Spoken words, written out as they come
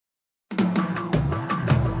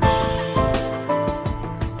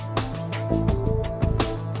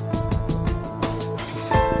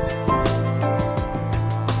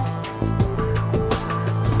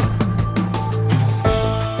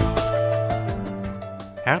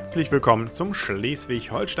Herzlich willkommen zum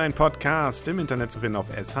Schleswig-Holstein-Podcast, im Internet zu finden auf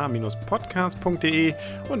sh-podcast.de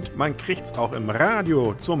und man kriegt's auch im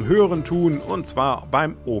Radio zum Hören tun, und zwar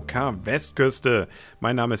beim OK Westküste.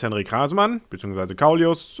 Mein Name ist Henrik Rasemann, bzw.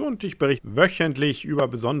 Kaulius, und ich berichte wöchentlich über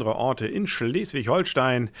besondere Orte in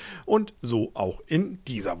Schleswig-Holstein und so auch in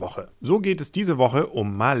dieser Woche. So geht es diese Woche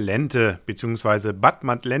um Malente, bzw. Bad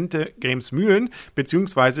Malente-Gremsmühlen,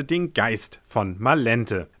 bzw. den Geist von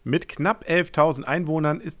Malente. Mit knapp 11.000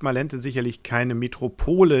 Einwohnern ist Malente sicherlich keine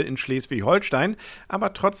Metropole in Schleswig-Holstein,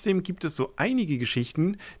 aber trotzdem gibt es so einige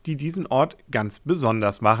Geschichten, die diesen Ort ganz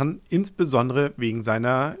besonders machen, insbesondere wegen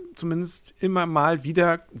seiner zumindest immer mal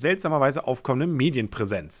wieder seltsamerweise aufkommenden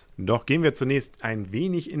Medienpräsenz. Doch gehen wir zunächst ein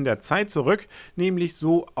wenig in der Zeit zurück, nämlich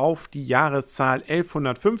so auf die Jahreszahl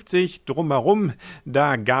 1150 drumherum.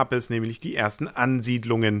 Da gab es nämlich die ersten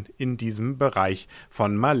Ansiedlungen in diesem Bereich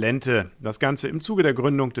von Malente. Das Ganze im Zuge der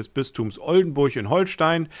Gründung des Bistums Oldenburg in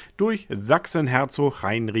Holstein durch Sachsenherzog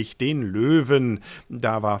Heinrich den Löwen.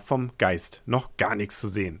 Da war vom Geist noch gar nichts zu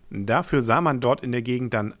sehen. Dafür sah man dort in der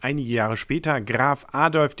Gegend dann einige Jahre später Graf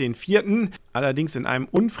Adolf IV., allerdings in einem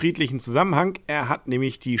unfriedlichen Zusammenhang. Er hat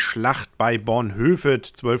nämlich die Schlacht bei Bornhöved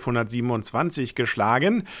 1227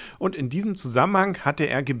 geschlagen und in diesem Zusammenhang hatte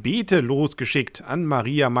er Gebete losgeschickt an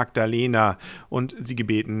Maria Magdalena und sie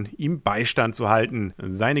gebeten, ihm Beistand zu halten.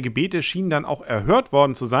 Seine Gebete schienen dann auch erhört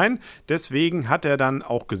worden zu sein, deswegen hat er dann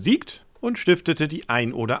auch gesiegt und stiftete die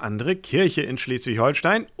ein oder andere Kirche in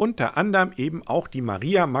Schleswig-Holstein, unter anderem eben auch die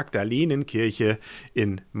Maria-Magdalenen-Kirche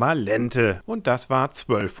in Malente. Und das war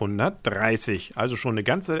 1230, also schon eine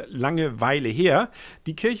ganze lange Weile her.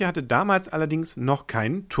 Die Kirche hatte damals allerdings noch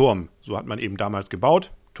keinen Turm. So hat man eben damals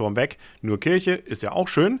gebaut. Turm weg, nur Kirche, ist ja auch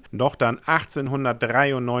schön. Doch dann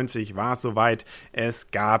 1893 war es soweit,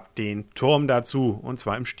 es gab den Turm dazu, und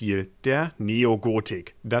zwar im Stil der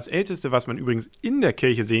Neogotik. Das älteste, was man übrigens in der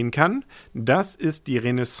Kirche sehen kann, das ist die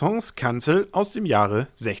Renaissance-Kanzel aus dem Jahre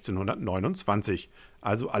 1629.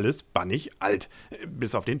 Also alles bannig alt,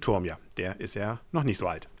 bis auf den Turm, ja, der ist ja noch nicht so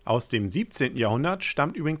alt. Aus dem 17. Jahrhundert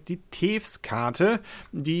stammt übrigens die Tews-Karte,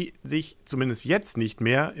 die sich zumindest jetzt nicht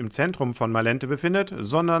mehr im Zentrum von Malente befindet,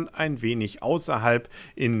 sondern ein wenig außerhalb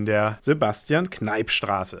in der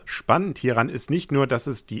Sebastian-Kneipp-Straße. Spannend hieran ist nicht nur, dass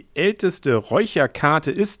es die älteste Räucherkarte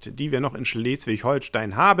ist, die wir noch in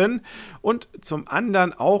Schleswig-Holstein haben, und zum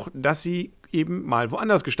anderen auch, dass sie eben mal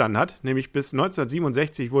woanders gestanden hat, nämlich bis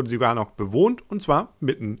 1967 wurde sie sogar noch bewohnt, und zwar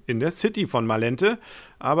mitten in der City von Malente,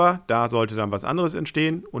 aber da sollte dann was anderes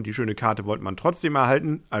entstehen und die schöne Karte wollte man trotzdem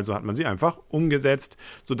erhalten, also hat man sie einfach umgesetzt,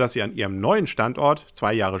 sodass sie an ihrem neuen Standort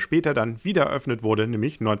 2 Jahre später dann wieder eröffnet wurde,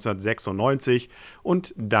 nämlich 1996,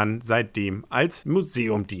 und dann seitdem als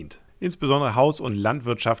Museum dient. Insbesondere haus- und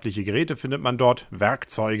landwirtschaftliche Geräte findet man dort,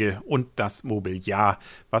 Werkzeuge und das Mobiliar,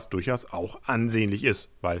 was durchaus auch ansehnlich ist,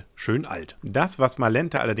 weil schön alt. Das, was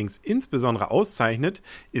Malente allerdings insbesondere auszeichnet,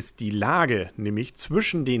 ist die Lage, nämlich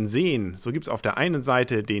zwischen den Seen. So gibt es auf der einen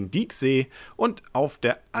Seite den Dieksee und auf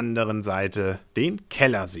der anderen Seite den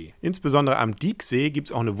Kellersee. Insbesondere am Dieksee gibt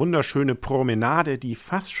es auch eine wunderschöne Promenade, die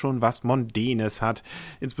fast schon was Mondänes hat.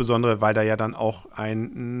 Insbesondere, weil da ja dann auch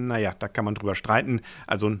da kann man drüber streiten,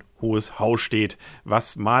 also ein hohes Haus steht,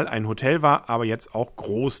 was mal ein Hotel war, aber jetzt auch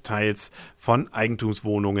großteils von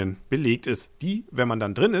Eigentumswohnungen belegt ist, die, wenn man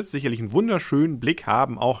dann drin ist, sicherlich einen wunderschönen Blick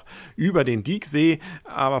haben, auch über den Dieksee,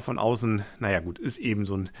 aber von außen, ist eben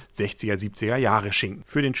so ein 60er, 70er Jahre Schinken.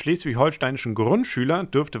 Für den schleswig-holsteinischen Grundschüler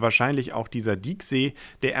dürfte wahrscheinlich auch dieser Dieksee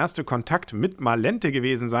der erste Kontakt mit Malente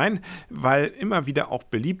gewesen sein, weil immer wieder auch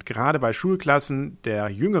beliebt, gerade bei Schulklassen der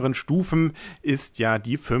jüngeren Stufen, ist ja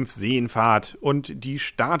die Fünf-Seen-Fahrt, und die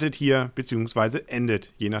startet hier bzw.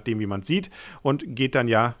 endet, je nachdem wie man es sieht, und geht dann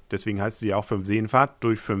ja, deswegen heißt sie ja auch Fünf-Seen-Fahrt,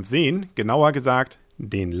 durch 5 Seen, genauer gesagt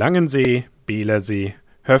den Langensee, Beelersee,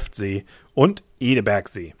 Höftsee und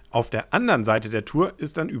Edebergsee. Auf der anderen Seite der Tour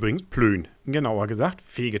ist dann übrigens Plön, genauer gesagt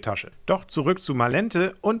Fegetasche. Doch zurück zu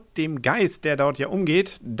Malente und dem Geist, der dort ja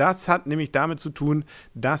umgeht. Das hat nämlich damit zu tun,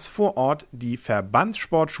 dass vor Ort die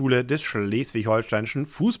Verbandssportschule des Schleswig-Holsteinischen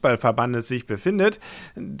Fußballverbandes sich befindet.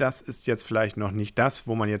 Das ist jetzt vielleicht noch nicht das,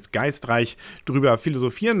 wo man jetzt geistreich drüber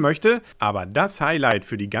philosophieren möchte, aber das Highlight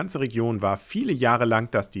für die ganze Region war viele Jahre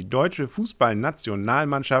lang, dass die deutsche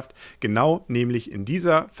Fußballnationalmannschaft genau nämlich in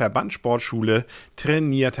dieser Verbandssportschule Sportschule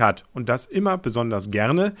trainiert hat. Und das immer besonders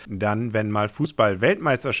gerne, dann, wenn mal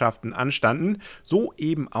Fußball-Weltmeisterschaften anstanden, so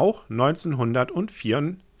eben auch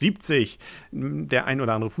 1974. Der ein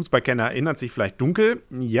oder andere Fußballkenner erinnert sich vielleicht dunkel.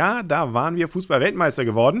 Ja, da waren wir Fußball-Weltmeister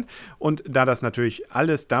geworden. Und da das natürlich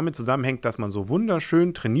alles damit zusammenhängt, dass man so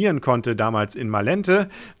wunderschön trainieren konnte damals in Malente,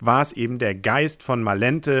 war es eben der Geist von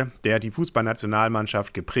Malente, der die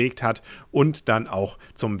Fußballnationalmannschaft geprägt hat und dann auch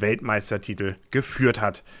zum Weltmeistertitel geführt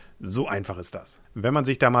hat. So einfach ist das. Wenn man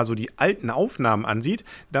sich da mal so die alten Aufnahmen ansieht,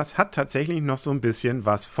 das hat tatsächlich noch so ein bisschen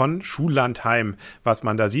was von Schullandheim, was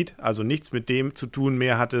man da sieht. Also nichts mit dem zu tun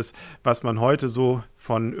mehr hat es, was man heute so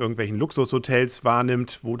von irgendwelchen Luxushotels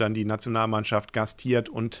wahrnimmt, wo dann die Nationalmannschaft gastiert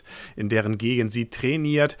und in deren Gegend sie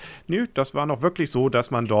trainiert. Nö, das war noch wirklich so,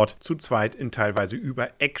 dass man dort zu zweit in teilweise über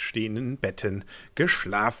Eck stehenden Betten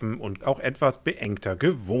geschlafen und auch etwas beengter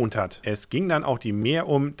gewohnt hat. Es ging dann auch die mehr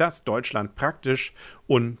um, dass Deutschland praktisch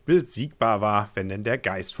unbesiegbar war, wenn denn der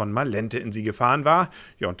Geist von Malente in sie gefahren war.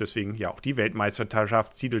 Ja, und deswegen ja auch die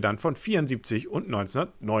Weltmeisterschaftstitel dann von 74 und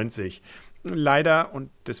 1990. Leider, und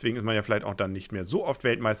deswegen ist man ja vielleicht auch dann nicht mehr so oft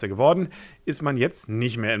Weltmeister geworden, ist man jetzt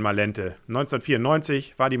nicht mehr in Malente.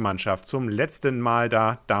 1994 war die Mannschaft zum letzten Mal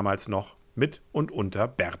da, damals noch mit und unter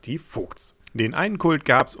Berti Vogts. Den einen Kult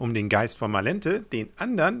gab es um den Geist von Malente, den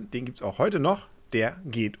anderen, den gibt es auch heute noch. Der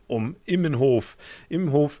geht um Immenhof.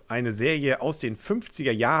 Immenhof, eine Serie aus den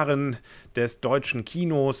 50er Jahren des deutschen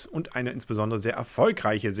Kinos und eine insbesondere sehr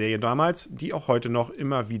erfolgreiche Serie damals, die auch heute noch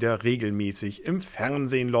immer wieder regelmäßig im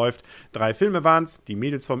Fernsehen läuft. 3 Filme waren es: Die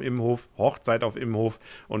Mädels vom Immenhof, Hochzeit auf Immenhof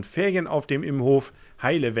und Ferien auf dem Immenhof.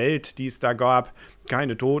 Heile Welt, die es da gab.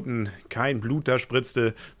 Keine Toten, kein Blut da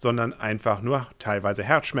spritzte, sondern einfach nur teilweise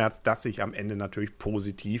Herzschmerz, das sich am Ende natürlich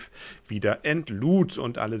positiv wieder entlud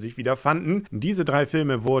und alle sich wieder fanden. Diese 3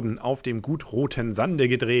 Filme wurden auf dem Gut Roten Sande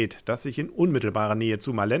gedreht, das sich in unmittelbarer Nähe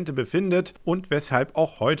zu Malente befindet und weshalb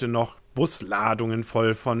auch heute noch Busladungen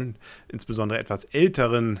voll von insbesondere etwas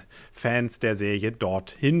älteren Fans der Serie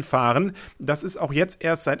dorthin fahren. Das ist auch jetzt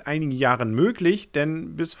erst seit einigen Jahren möglich,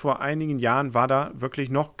 denn bis vor einigen Jahren war da wirklich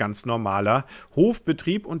noch ganz normaler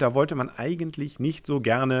Hofbetrieb und da wollte man eigentlich nicht so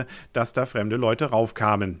gerne, dass da fremde Leute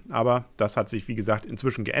raufkamen. Aber das hat sich, wie gesagt,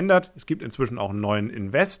 inzwischen geändert. Es gibt inzwischen auch einen neuen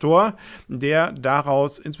Investor, der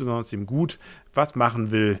daraus, insbesondere aus dem Gut, was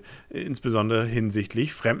machen will, insbesondere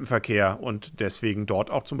hinsichtlich Fremdenverkehr und deswegen dort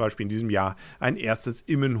auch zum Beispiel in diesem Jahr ein erstes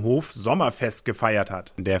Immenhof-Sommerfest gefeiert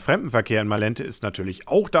hat. Der Fremdenverkehr in Malente ist natürlich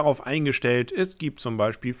auch darauf eingestellt. Es gibt zum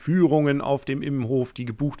Beispiel Führungen auf dem Immenhof, die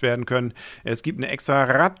gebucht werden können. Es gibt eine extra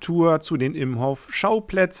Radtour zu den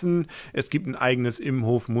Immenhof-Schauplätzen. Es gibt ein eigenes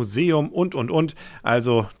Immenhof-Museum und.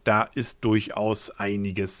 Also da ist durchaus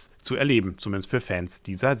einiges zu erleben, zumindest für Fans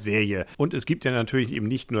dieser Serie. Und es gibt ja natürlich eben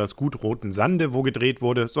nicht nur das Gut Roten Sande, wo gedreht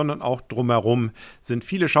wurde, sondern auch drumherum sind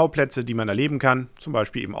viele Schauplätze, die man erleben kann. Zum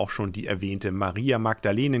Beispiel eben auch schon die erwähnte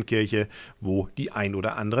Maria-Magdalenen-Kirche, wo die ein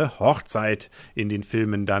oder andere Hochzeit in den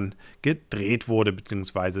Filmen dann gedreht wurde,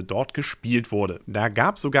 beziehungsweise dort gespielt wurde. Da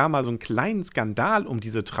gab es sogar mal so einen kleinen Skandal um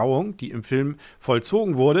diese Trauung, die im Film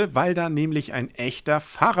vollzogen wurde, weil da nämlich ein echter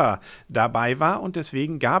Pfarrer dabei war und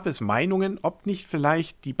deswegen gab es Meinungen, ob nicht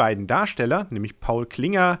vielleicht die beiden Darsteller, nämlich Paul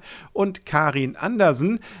Klinger und Karin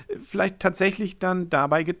Andersen, vielleicht tatsächlich dann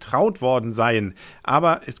dabei getraut worden seien.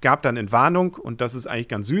 Aber es gab dann Entwarnung und das ist eigentlich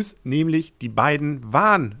ganz süß, nämlich die beiden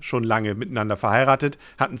waren schon lange miteinander verheiratet,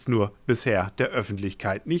 hatten es nur bisher der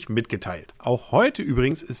Öffentlichkeit nicht mitgeteilt. Auch heute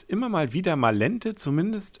übrigens ist immer mal wieder Malente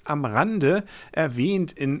zumindest am Rande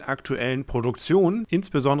erwähnt in aktuellen Produktionen.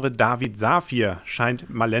 Insbesondere David Safir scheint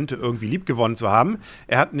Malente irgendwie liebgewonnen zu haben.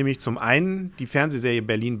 Er hat nämlich zum einen die Fernsehserie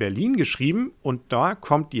Berlin geschrieben und da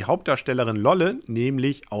kommt die Hauptdarstellerin Lolle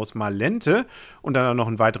nämlich aus Malente und dann hat er noch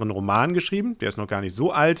einen weiteren Roman geschrieben, der ist noch gar nicht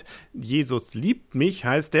so alt. Jesus liebt mich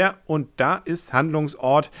heißt der und da ist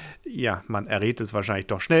Handlungsort, ja, man errät es wahrscheinlich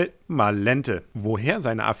doch schnell, Malente. Woher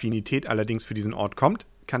seine Affinität allerdings für diesen Ort kommt,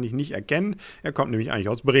 kann ich nicht erkennen. Er kommt nämlich eigentlich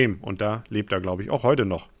aus Bremen und da lebt er, glaube ich, auch heute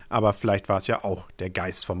noch. Aber vielleicht war es ja auch der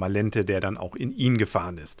Geist von Malente, der dann auch in ihn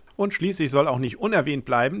gefahren ist. Und schließlich soll auch nicht unerwähnt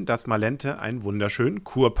bleiben, dass Malente einen wunderschönen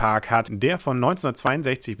Kurpark hat, der von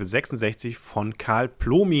 1962 bis 1966 von Karl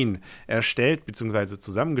Plomin erstellt bzw.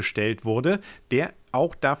 zusammengestellt wurde, der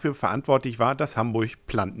auch dafür verantwortlich war, dass Hamburg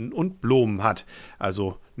Planten und Blumen hat.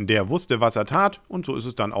 Also der wusste, was er tat, und so ist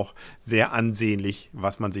es dann auch sehr ansehnlich,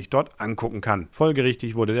 was man sich dort angucken kann.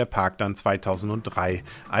 Folgerichtig wurde der Park dann 2003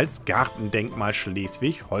 als Gartendenkmal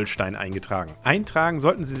Schleswig-Holstein eingetragen. Eintragen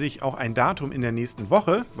sollten Sie sich auch ein Datum in der nächsten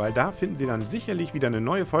Woche, weil da finden Sie dann sicherlich wieder eine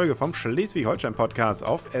neue Folge vom Schleswig-Holstein-Podcast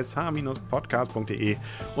auf sh-podcast.de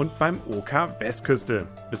und beim OK Westküste.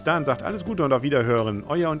 Bis dahin sagt alles Gute und auf Wiederhören,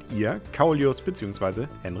 euer und ihr, Kaulius bzw.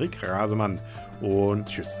 Henrik Rasemann. Und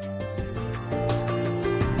tschüss.